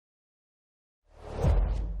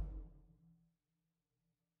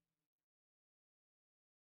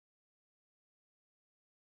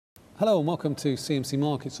Hello and welcome to CMC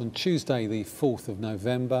Markets on Tuesday the 4th of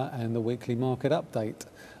November and the weekly market update.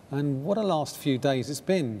 And what a last few days it's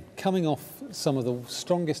been, coming off some of the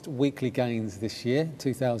strongest weekly gains this year,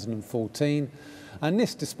 2014, and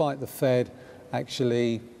this despite the Fed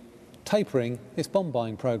actually tapering its bond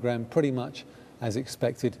buying program pretty much as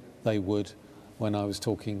expected they would when I was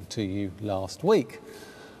talking to you last week.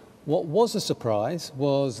 What was a surprise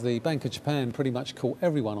was the Bank of Japan pretty much caught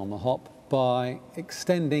everyone on the hop by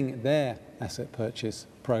extending their asset purchase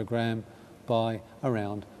program by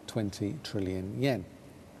around 20 trillion yen.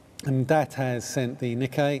 And that has sent the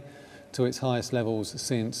Nikkei to its highest levels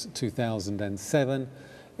since 2007.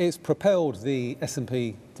 It's propelled the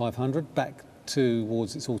S&P 500 back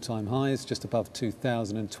towards its all-time highs, just above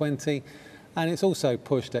 2020. And it's also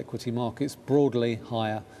pushed equity markets broadly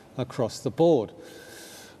higher across the board.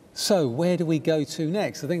 So where do we go to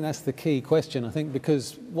next? I think that's the key question. I think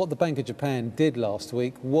because what the Bank of Japan did last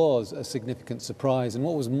week was a significant surprise, and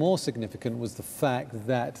what was more significant was the fact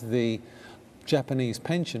that the Japanese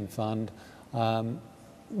pension fund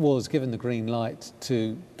was given the green light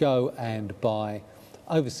to go and buy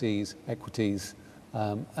overseas equities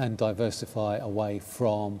and diversify away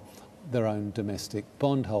from their own domestic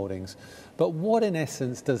bond holdings. But what in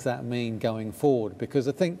essence does that mean going forward? Because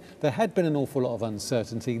I think there had been an awful lot of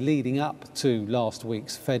uncertainty leading up to last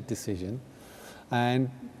week's Fed decision, and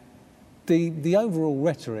the overall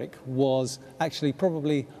rhetoric was actually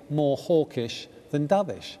probably more hawkish than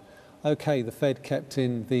dovish. Okay, the Fed kept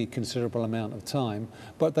in the considerable amount of time,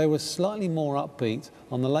 but they were slightly more upbeat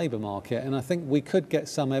on the labour market, and I think we could get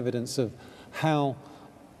some evidence of how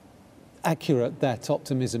accurate that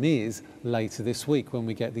optimism is later this week when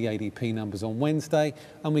we get the ADP numbers on Wednesday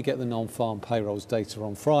and we get the non-farm payrolls data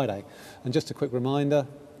on Friday. And just a quick reminder,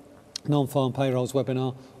 non-farm payrolls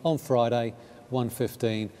webinar on Friday,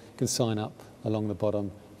 1:15. You can sign up along the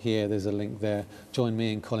bottom here. There's a link there. Join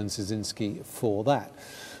me and Colin Szynski for that.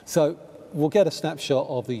 So we'll get a snapshot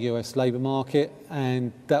of the US labour market,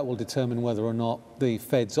 and that will determine whether or not the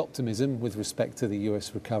Fed's optimism with respect to the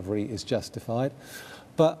US recovery is justified.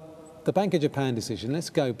 But the Bank of Japan decision, let's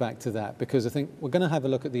go back to that, because I think we're going to have a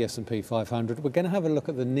look at the S&P 500, we're going to have a look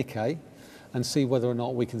at the Nikkei and see whether or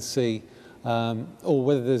not we can see, or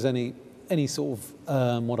whether there's any sort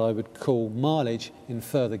of what I would call mileage in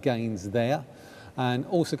further gains there. And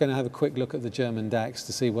also going to have a quick look at the German DAX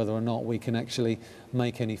to see whether or not we can actually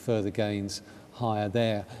make any further gains higher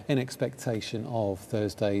there in expectation of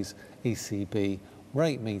Thursday's ECB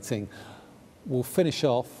rate meeting. We'll finish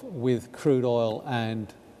off with crude oil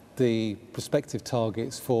and the prospective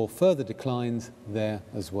targets for further declines there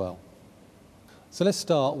as well. So let's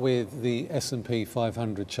start with the S&P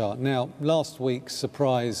 500 chart. Now, last week's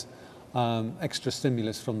surprise extra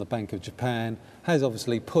stimulus from the Bank of Japan has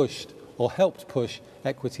obviously pushed or helped push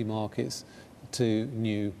equity markets to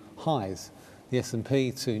new highs. The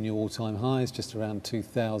S&P to new all-time highs just around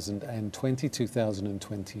 2020,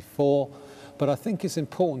 2024. But I think it's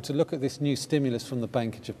important to look at this new stimulus from the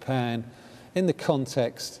Bank of Japan in the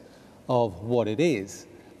context of what it is.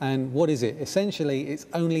 And what is it? Essentially, it's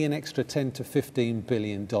only an extra $10 to $15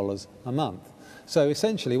 billion a month. So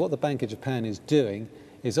essentially what the Bank of Japan is doing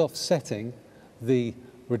is offsetting the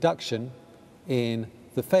reduction in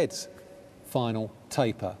the Fed's final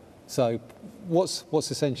taper. So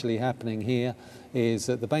what's essentially happening here is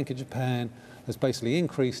that the Bank of Japan has basically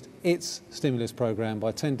increased its stimulus program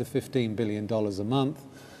by $10 to $15 billion a month,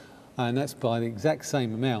 and that's by the exact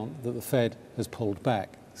same amount that the Fed has pulled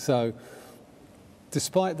back. So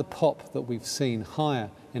despite the pop that we've seen higher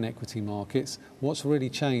in equity markets, what's really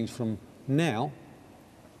changed from now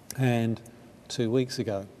and 2 weeks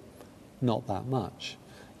ago? Not that much.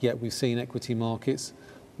 Yet we've seen equity markets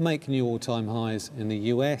make new all-time highs in the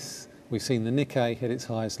US. We've seen the Nikkei hit its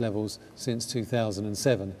highest levels since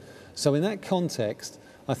 2007. So in that context,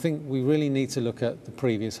 I think we really need to look at the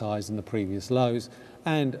previous highs and the previous lows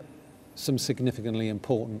and some significantly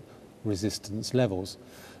important resistance levels.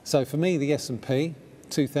 So for me, the S&P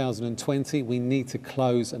 2020, we need to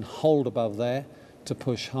close and hold above there to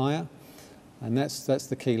push higher, and that's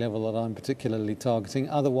the key level that I'm particularly targeting.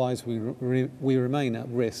 Otherwise, we remain at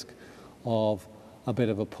risk of a bit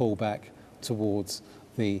of a pullback towards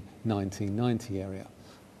the 1990 area.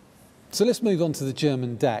 So let's move on to the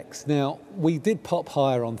German DAX. Now, we did pop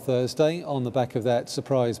higher on Thursday on the back of that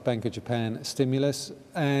surprise Bank of Japan stimulus,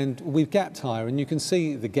 and we've gapped higher, and you can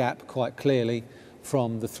see the gap quite clearly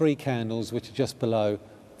from the 3 candles which are just below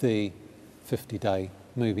the 50-day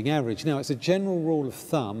moving average. Now, it's a general rule of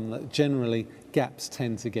thumb that generally gaps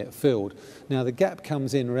tend to get filled. Now the gap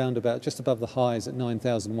comes in around about just above the highs at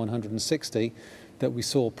 9,160 that we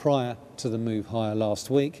saw prior to the move higher last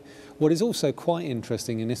week. What is also quite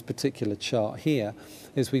interesting in this particular chart here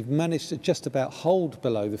is we've managed to just about hold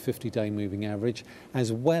below the 50-day moving average,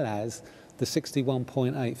 as well as the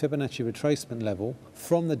 61.8 Fibonacci retracement level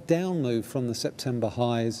from the down move from the September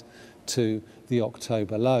highs to the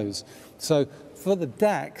October lows. So for the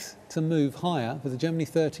DAX to move higher, for the Germany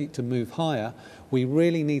 30 to move higher, we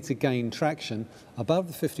really need to gain traction above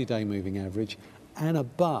the 50-day moving average and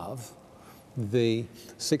above the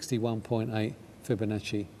 61.8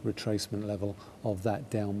 Fibonacci retracement level of that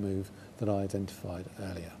down move that I identified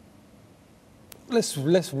earlier.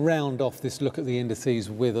 Let's round off this look at the indices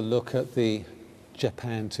with a look at the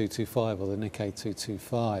Japan 225 or the Nikkei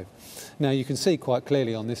 225. Now you can see quite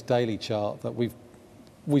clearly on this daily chart that we've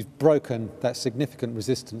broken that significant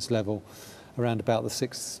resistance level around about the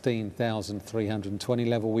 16,320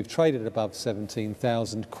 level. We've traded above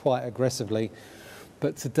 17,000 quite aggressively,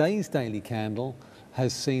 but today's daily candle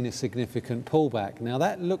has seen a significant pullback. Now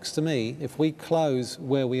that looks to me, if we close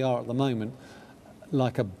where we are at the moment,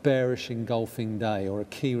 like a bearish engulfing day or a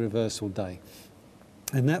key reversal day.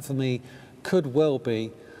 And that for me could well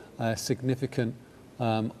be a significant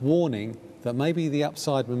warning that maybe the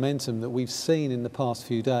upside momentum that we've seen in the past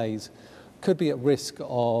few days could be at risk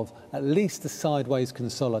of at least a sideways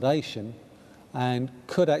consolidation and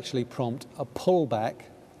could actually prompt a pullback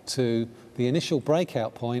to the initial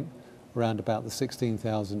breakout point around about the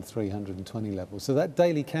 16,320 level. So that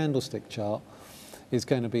daily candlestick chart is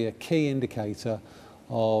going to be a key indicator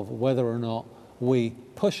of whether or not we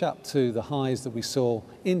push up to the highs that we saw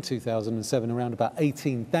in 2007 around about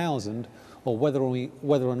 18,000, or whether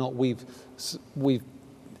or not we've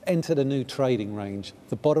entered a new trading range,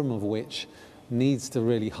 the bottom of which needs to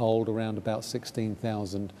really hold around about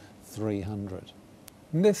 16,300.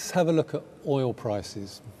 Let's have a look at oil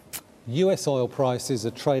prices. US oil prices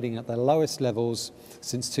are trading at their lowest levels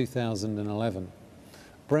since 2011.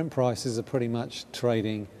 Brent prices are pretty much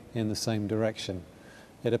trading in the same direction.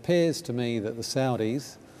 It appears to me that the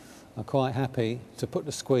Saudis are quite happy to put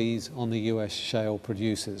the squeeze on the US shale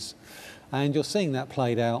producers. And you're seeing that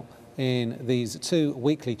played out in these two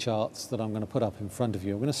weekly charts that I'm going to put up in front of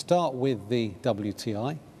you. I'm going to start with the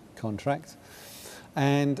WTI contract.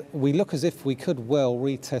 And we look as if we could well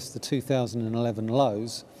retest the 2011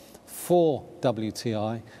 lows for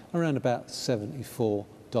WTI around about $74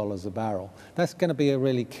 a barrel. That's going to be a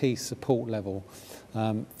really key support level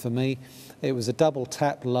for me. It was a double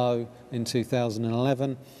tap low in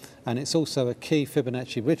 2011, and it's also a key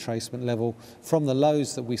Fibonacci retracement level from the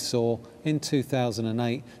lows that we saw in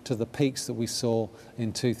 2008 to the peaks that we saw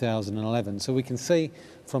in 2011. So we can see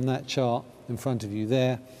from that chart in front of you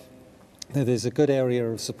there that there's a good area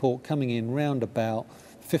of support coming in round about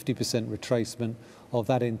 50% retracement of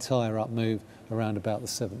that entire up move around about the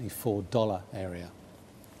 $74 area.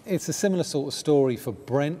 It's a similar sort of story for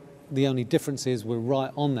Brent. The only difference is we're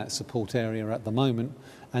right on that support area at the moment,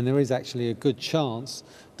 and there is actually a good chance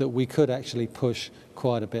that we could actually push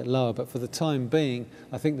quite a bit lower. But for the time being,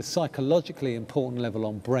 I think the psychologically important level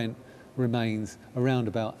on Brent remains around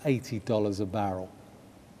about $80 a barrel.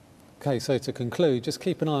 Okay, so to conclude, just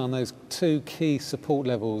keep an eye on those two key support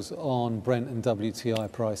levels on Brent and WTI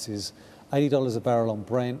prices. $80 a barrel on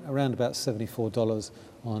Brent, around about $74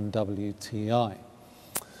 on WTI.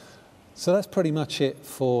 So that's pretty much it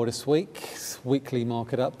for this week's weekly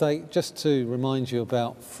market update. Just to remind you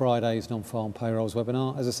about Friday's non-farm payrolls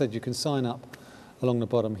webinar. As I said, you can sign up along the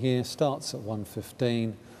bottom here. Starts at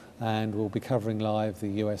 1:15, and we'll be covering live the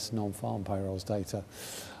US non-farm payrolls data.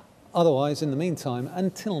 Otherwise, in the meantime,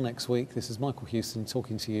 until next week, this is Michael Hewson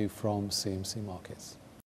talking to you from CMC Markets.